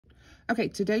Okay,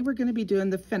 today we're going to be doing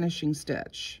the finishing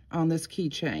stitch on this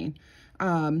keychain.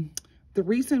 The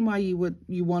reason why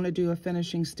you want to do a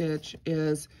finishing stitch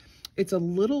is it's a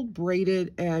little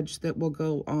braided edge that will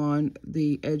go on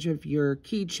the edge of your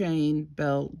keychain,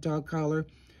 belt, dog collar.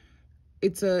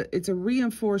 It's a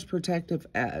reinforced protective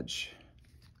edge.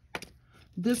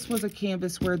 This was a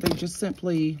canvas where they just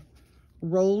simply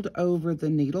rolled over the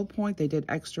needlepoint. They did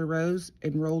extra rows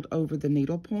and rolled over the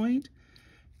needlepoint.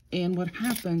 And what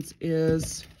happens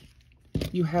is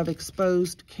you have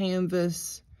exposed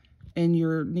canvas and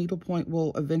your needlepoint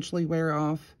will eventually wear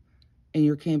off and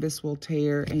your canvas will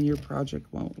tear and your project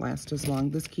won't last as long.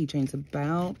 This keychain's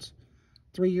about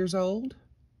 3 years old.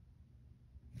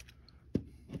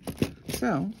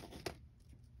 So,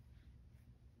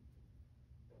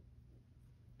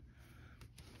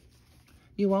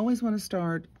 you always want to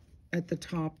start at the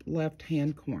top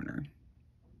left-hand corner.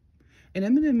 And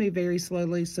I'm going to move very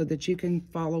slowly so that you can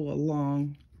follow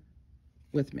along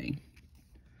with me.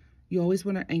 You always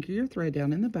want to anchor your thread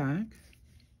down in the back.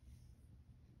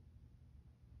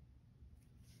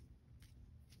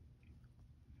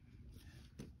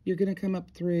 You're going to come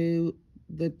up through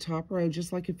the top row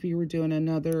just like if you were doing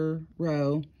another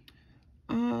row.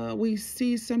 We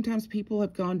see sometimes people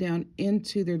have gone down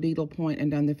into their needlepoint and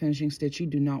done the finishing stitch. You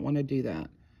do not want to do that.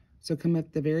 So come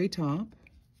up the very top.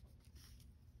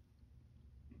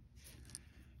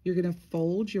 You're going to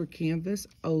fold your canvas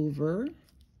over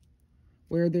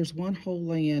where there's one hole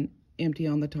laying empty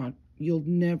on the top. You'll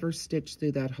never stitch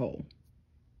through that hole.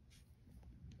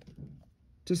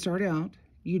 To start out,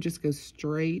 you just go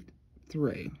straight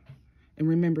through. And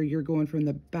remember, you're going from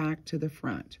the back to the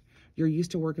front. You're used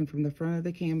to working from the front of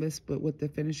the canvas, but with the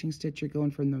finishing stitch, you're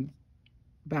going from the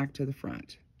back to the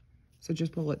front. So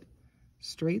just pull it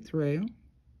straight through.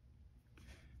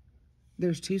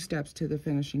 There's 2 steps to the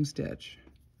finishing stitch.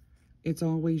 It's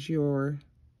always your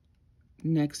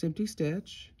next empty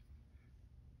stitch,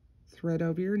 thread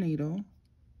over your needle,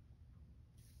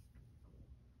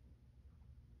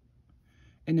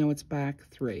 and now it's back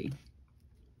 3.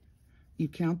 You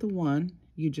count the 1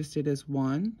 you just did as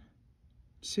 1,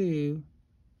 2,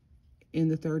 in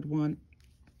the third one,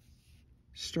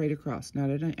 straight across, not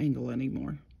at an angle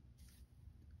anymore.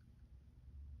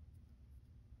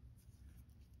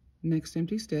 Next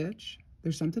empty stitch.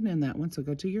 There's something in that one, so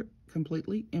go to your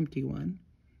completely empty one.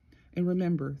 And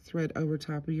remember, thread over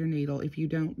top of your needle. If you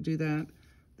don't do that,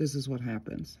 this is what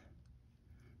happens.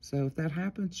 So if that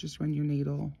happens, just run your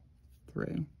needle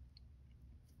through.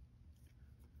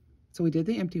 So we did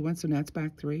the empty one, so now it's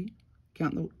back 3.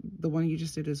 Count the one you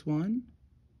just did as 1,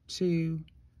 2,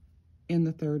 in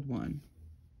the third one.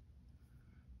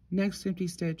 Next empty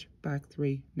stitch, back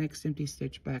 3. Next empty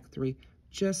stitch, back 3.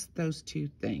 Just those 2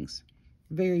 things.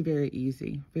 Very, very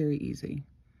easy, very easy.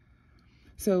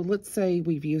 So let's say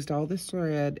we've used all this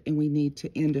thread and we need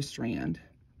to end a strand.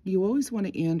 You always want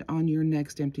to end on your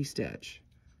next empty stitch.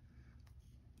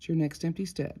 It's your next empty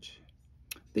stitch.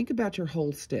 Think about your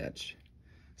whole stitch.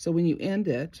 So when you end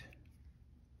it,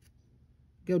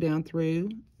 go down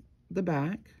through the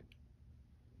back.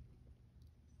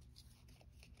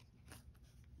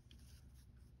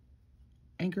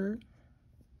 Anchor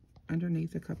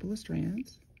underneath a couple of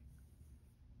strands.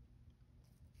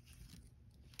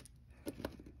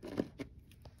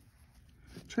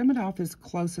 Trim it off as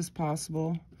close as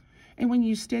possible. And when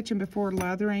you stitch and before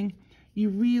leathering, you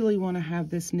really want to have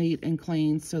this neat and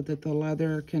clean so that the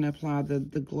leather can apply the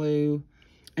glue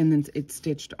and then it's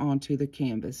stitched onto the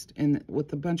canvas. And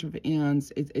with a bunch of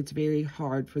ends, it's very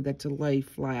hard for that to lay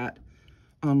flat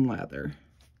on leather.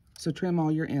 So trim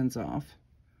all your ends off.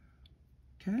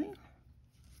 Okay?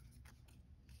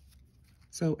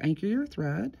 So anchor your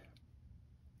thread.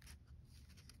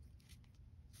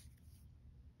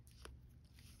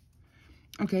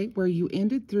 Okay, where you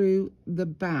ended through the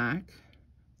back,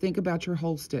 think about your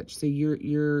whole stitch. So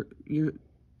your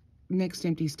next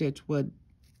empty stitch would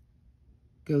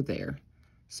go there.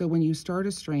 So when you start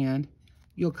a strand,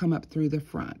 you'll come up through the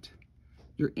front.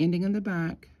 You're ending in the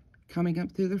back, coming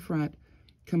up through the front,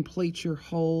 complete your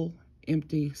whole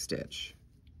empty stitch.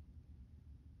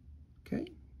 Okay,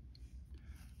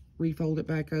 refold it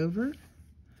back over,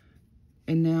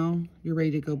 and now you're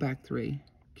ready to go back 3.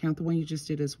 Count the one you just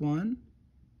did as 1,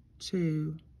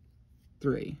 2,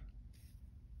 3.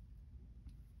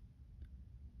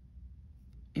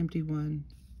 Empty one,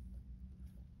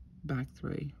 back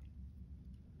 3.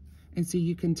 And see,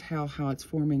 you can tell how it's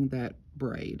forming that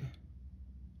braid.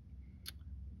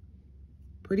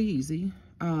 Pretty easy.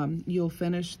 You'll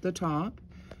finish the top.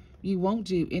 You won't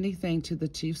do anything to the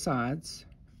 2 sides,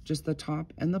 just the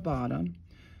top and the bottom.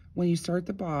 When you start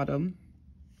the bottom,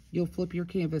 you'll flip your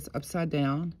canvas upside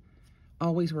down,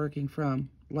 always working from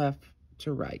left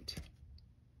to right.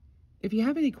 If you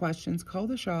have any questions, call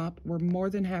the shop. We're more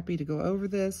than happy to go over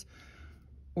this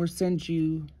or send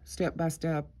you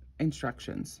step-by-step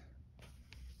instructions.